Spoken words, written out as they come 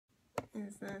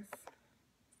Is this?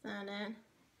 Is that it?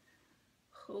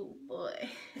 Oh boy.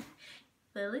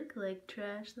 If I look like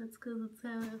trash, that's because it's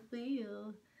how I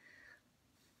feel.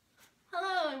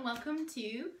 Hello and welcome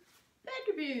to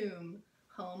Bedroom,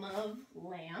 home of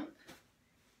lamp,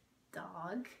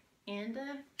 dog, and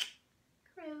a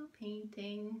crow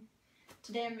painting.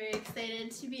 Today I'm very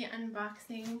excited to be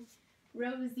unboxing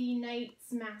Rosy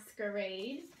Night's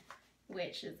Masquerade,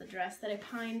 which is a dress that I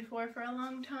pined for a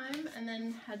long time and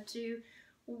then had to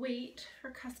wait for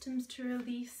customs to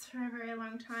release for a very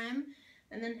long time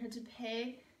and then had to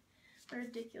pay a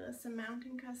ridiculous amount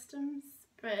in customs,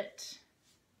 but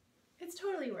it's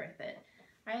totally worth it.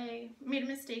 I made a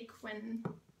mistake when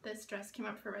this dress came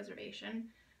up for reservation.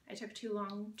 I took too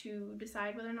long to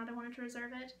decide whether or not I wanted to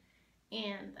reserve it,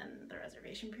 and then the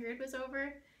reservation period was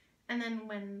over, and then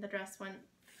when the dress went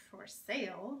for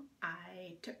sale,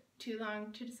 I took too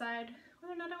long to decide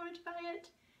whether or not I wanted to buy it,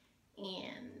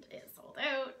 and it sold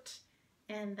out.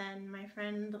 And then my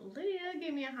friend Lydia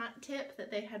gave me a hot tip that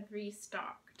they had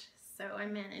restocked, so I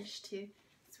managed to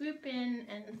swoop in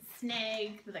and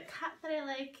snag the cut that I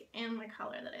like and the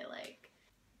color that I like.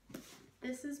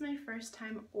 This is my first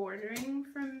time ordering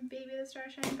from Baby the Star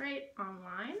Shine Bright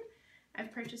online.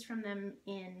 I've purchased from them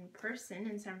in person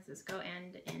in San Francisco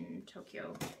and in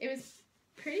Tokyo. It was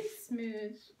pretty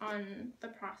smooth on the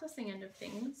processing end of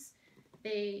things.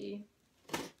 They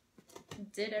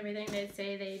did everything they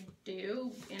say they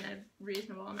do in a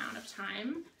reasonable amount of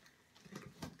time.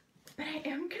 But I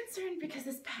am concerned because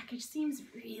this package seems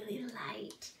really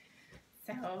light.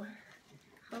 So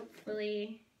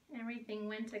hopefully everything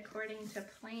went according to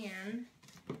plan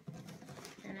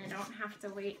and I don't have to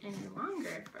wait any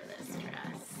longer for this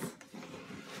dress.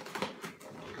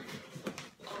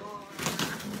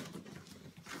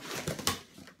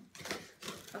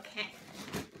 Okay.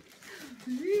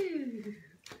 Ooh,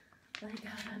 I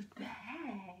got a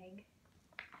bag.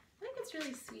 I think it's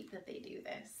really sweet that they do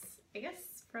this. I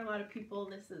guess for a lot of people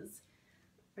this is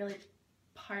really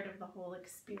part of the whole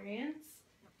experience.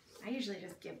 I usually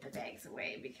just give the bags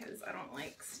away because I don't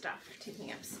like stuff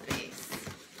taking up space.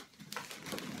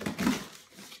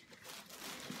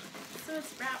 So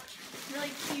it's wrapped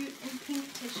really cute in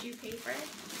pink tissue paper,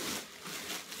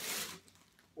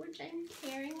 which I'm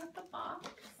carrying with the box.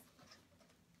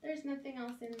 There's nothing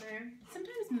else in there.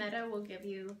 Sometimes Meta will give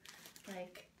you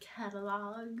like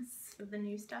catalogs of the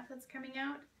new stuff that's coming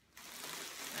out.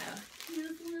 So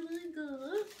here's what I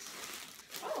got.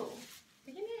 Oh,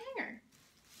 they gave me a hanger.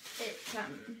 It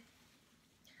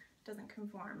doesn't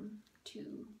conform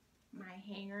to my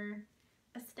hanger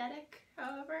aesthetic,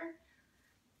 however.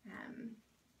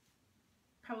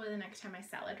 Probably the next time I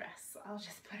sell a dress, I'll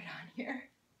just put it on here.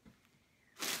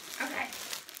 Okay,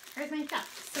 there's my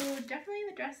stuff. So definitely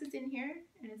the dress is in here,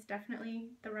 and it's definitely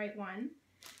the right one.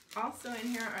 Also in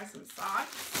here are some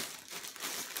socks,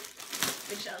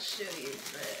 which I'll show you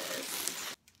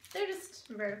first. They're just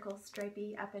vertical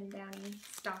stripy up and downy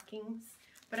stockings,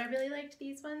 but I really liked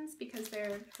these ones because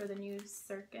they're for the new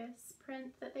circus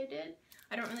print that they did.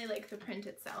 I don't really like the print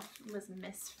itself, it was a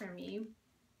miss for me,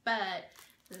 but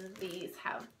these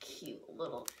have cute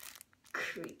little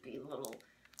creepy little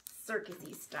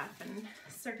circusy stuff, and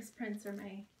circus prints are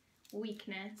my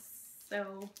weakness,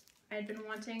 so I had been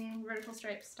wanting vertical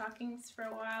stripe stockings for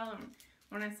a while, and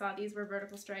when I saw these were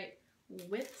vertical stripe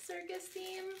with circus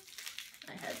theme,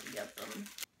 I had to get them.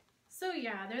 So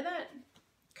yeah, they're that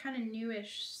kind of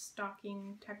newish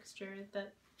stocking texture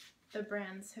that the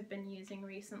brands have been using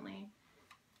recently.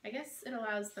 I guess it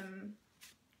allows them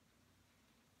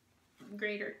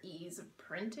greater ease of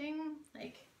printing.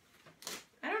 Like,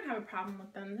 I don't have a problem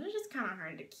with them, they're just kind of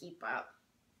hard to keep up,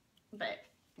 but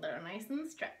they're nice and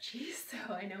stretchy,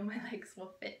 so I know my legs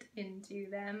will fit into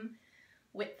them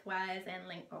widthwise and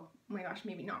length. Oh my gosh,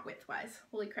 maybe not widthwise.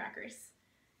 Holy crackers.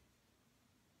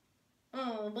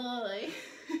 Oh boy.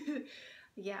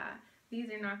 Yeah, these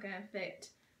are not gonna fit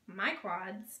my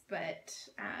quads, but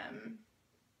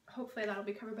hopefully that'll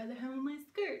be covered by the hem of my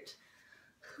skirt.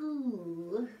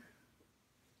 Ooh.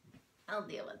 I'll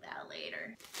deal with that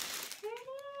later.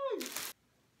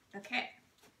 Okay,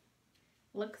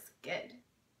 looks good.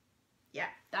 Yeah,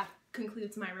 that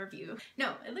concludes my review.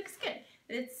 No, it looks good.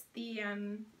 It's the,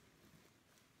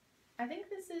 I think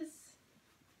this is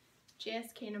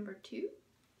JSK number 2.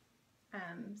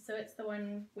 So it's the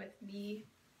one with the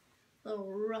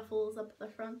little ruffles up the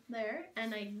front there,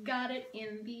 and I got it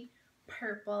in the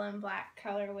purple and black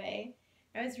colorway.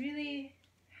 I was really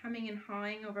humming and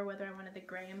hawing over whether I wanted the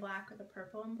gray and black or the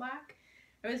purple and black.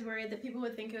 I was worried that people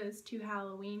would think it was too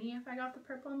Halloween-y if I got the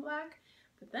purple and black,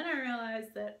 but then I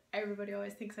realized that everybody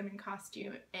always thinks I'm in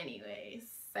costume anyways,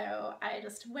 so I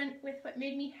just went with what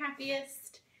made me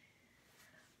happiest.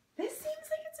 This seems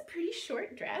like it's a pretty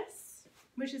short dress,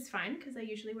 which is fine because I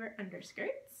usually wear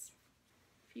underskirts.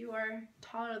 If you are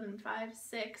taller than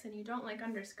 5'6" and you don't like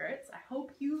underskirts, I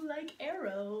hope you like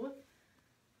Arrow.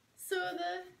 So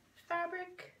the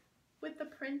fabric with the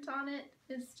print on it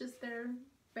is just their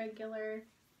regular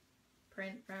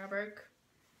print fabric.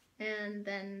 And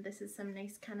then this is some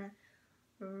nice kind of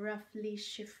roughly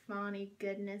chiffon-y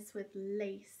goodness with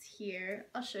lace here.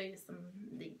 I'll show you some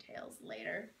details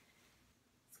later.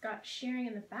 It's got shirring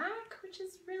in the back, which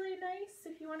is really nice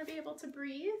if you want to be able to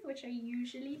breathe, which I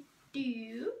usually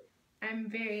do. I'm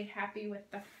very happy with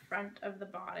the front of the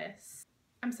bodice.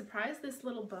 I'm surprised this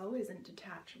little bow isn't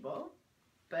detachable,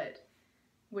 but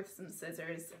with some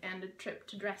scissors and a trip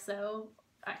to Dresso,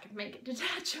 I could make it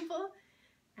detachable.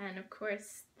 And of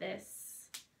course this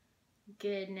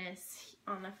goodness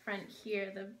on the front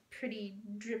here, the pretty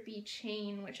drippy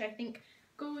chain, which I think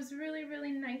goes really,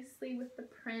 really nicely with the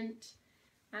print.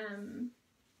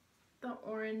 The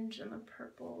orange and the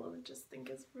purple I just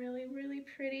think is really, really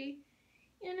pretty.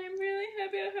 And I'm really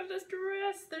happy I have this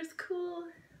dress. There's cool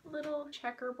little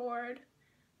checkerboard.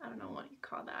 I don't know what you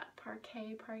call that.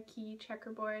 Parquet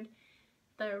checkerboard.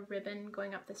 The ribbon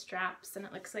going up the straps, and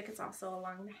it looks like it's also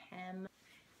along the hem.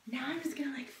 Now I'm just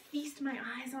gonna like feast my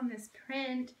eyes on this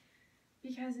print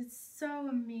because it's so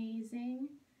amazing.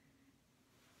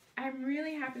 I'm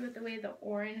really happy with the way the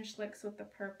orange looks with the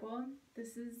purple.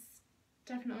 This is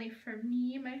definitely for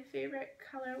me my favorite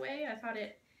colorway. I thought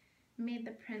it made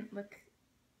the print look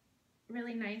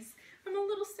really nice. I'm a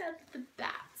little sad that the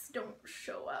bats don't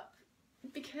show up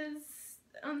because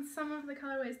on some of the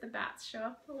colorways the bats show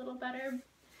up a little better,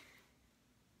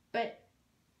 but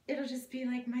it'll just be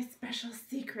like my special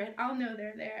secret. I'll know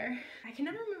they're there. I can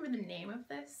never remember the name of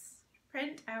this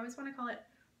print. I always want to call it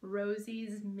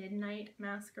Rosy's Midnight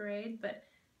Masquerade, but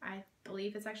I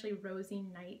believe it's actually Rosy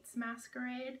Night's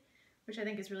Masquerade, which I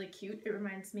think is really cute. It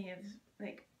reminds me of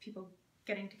like people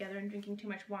getting together and drinking too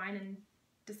much wine and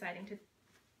deciding to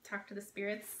talk to the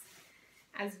spirits,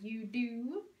 as you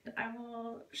do. I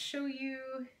will show you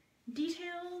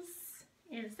details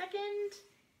in a second,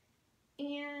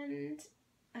 and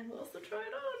I will also try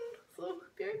it on, so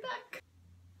be right back.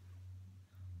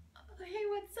 Hey,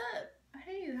 what's up?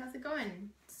 Hey, how's it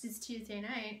going? It's Tuesday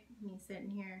night, me sitting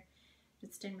here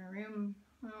just in my room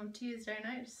on Tuesday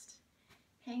night, just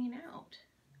hanging out.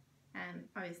 And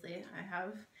obviously I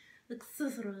have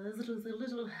accessories, a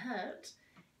little hat.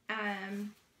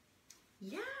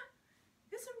 Yeah,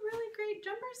 it's a really great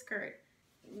jumper skirt.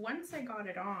 Once I got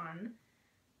it on,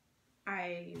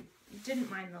 I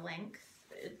didn't mind the length.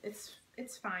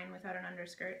 It's fine without an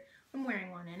underskirt. I'm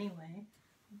wearing one anyway,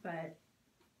 but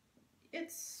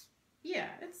it's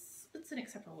an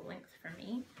acceptable length for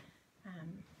me.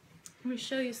 Let me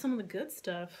show you some of the good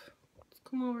stuff. Let's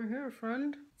come over here,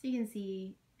 friend. So you can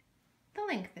see the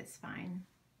length is fine.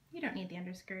 You don't need the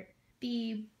underskirt.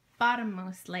 The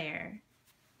bottommost layer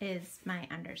is my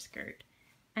underskirt,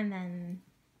 and then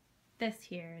this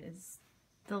here is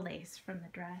the lace from the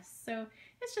dress. So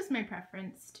it's just my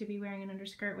preference to be wearing an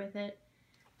underskirt with it.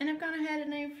 And I've gone ahead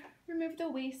and I've removed the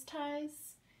waist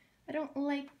ties. I don't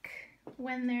like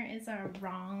when there is a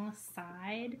wrong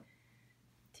side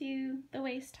to the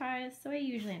waist ties, so I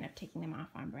usually end up taking them off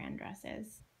on brand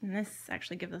dresses. And this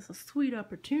actually gives us a sweet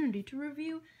opportunity to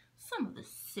review some of the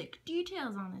sick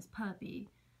details on this puppy.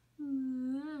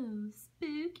 Ooh,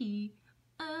 spooky.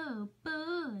 Oh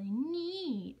boy,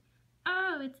 neat.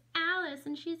 Oh, it's Alice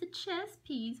and she's a chess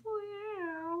piece.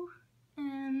 Wow.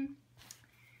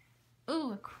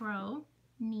 Oh, a crow.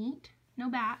 Neat. No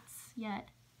bats yet.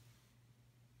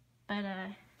 But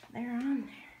they're on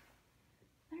there.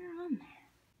 They're on there.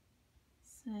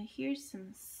 So here's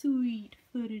some sweet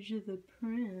footage of the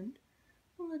print.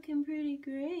 Looking pretty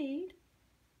great.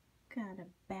 Got a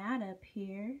bat up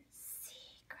here.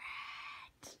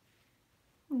 Secret.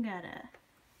 Got a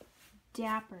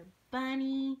dapper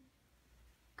bunny.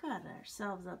 Got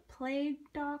ourselves a plague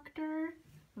doctor.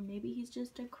 Or maybe he's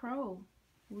just a crow.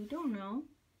 We don't know.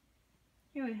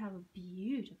 Here we have a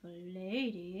beautiful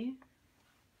lady.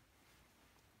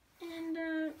 And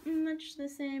much the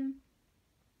same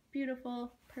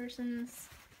beautiful person's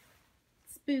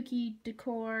spooky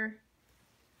decor.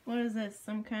 What is this?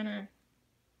 Some kind of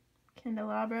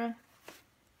candelabra?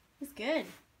 It's good.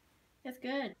 It's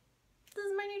good. This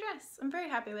is my new dress. I'm very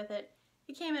happy with it.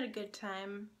 It came at a good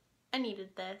time. I needed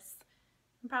this.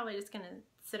 I'm probably just gonna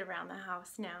sit around the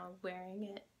house now wearing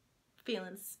it,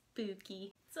 feeling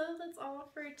spooky. So that's all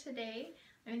for today.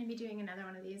 I'm gonna be doing another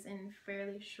one of these in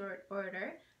fairly short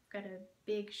order. I've got a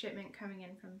big shipment coming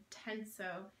in from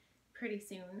Tenso pretty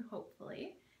soon,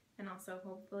 hopefully. And also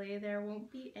hopefully there won't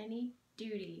be any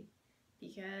duty,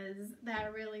 because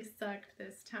that really sucked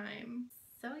this time.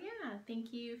 So yeah,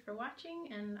 thank you for watching,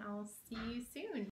 and I'll see you soon.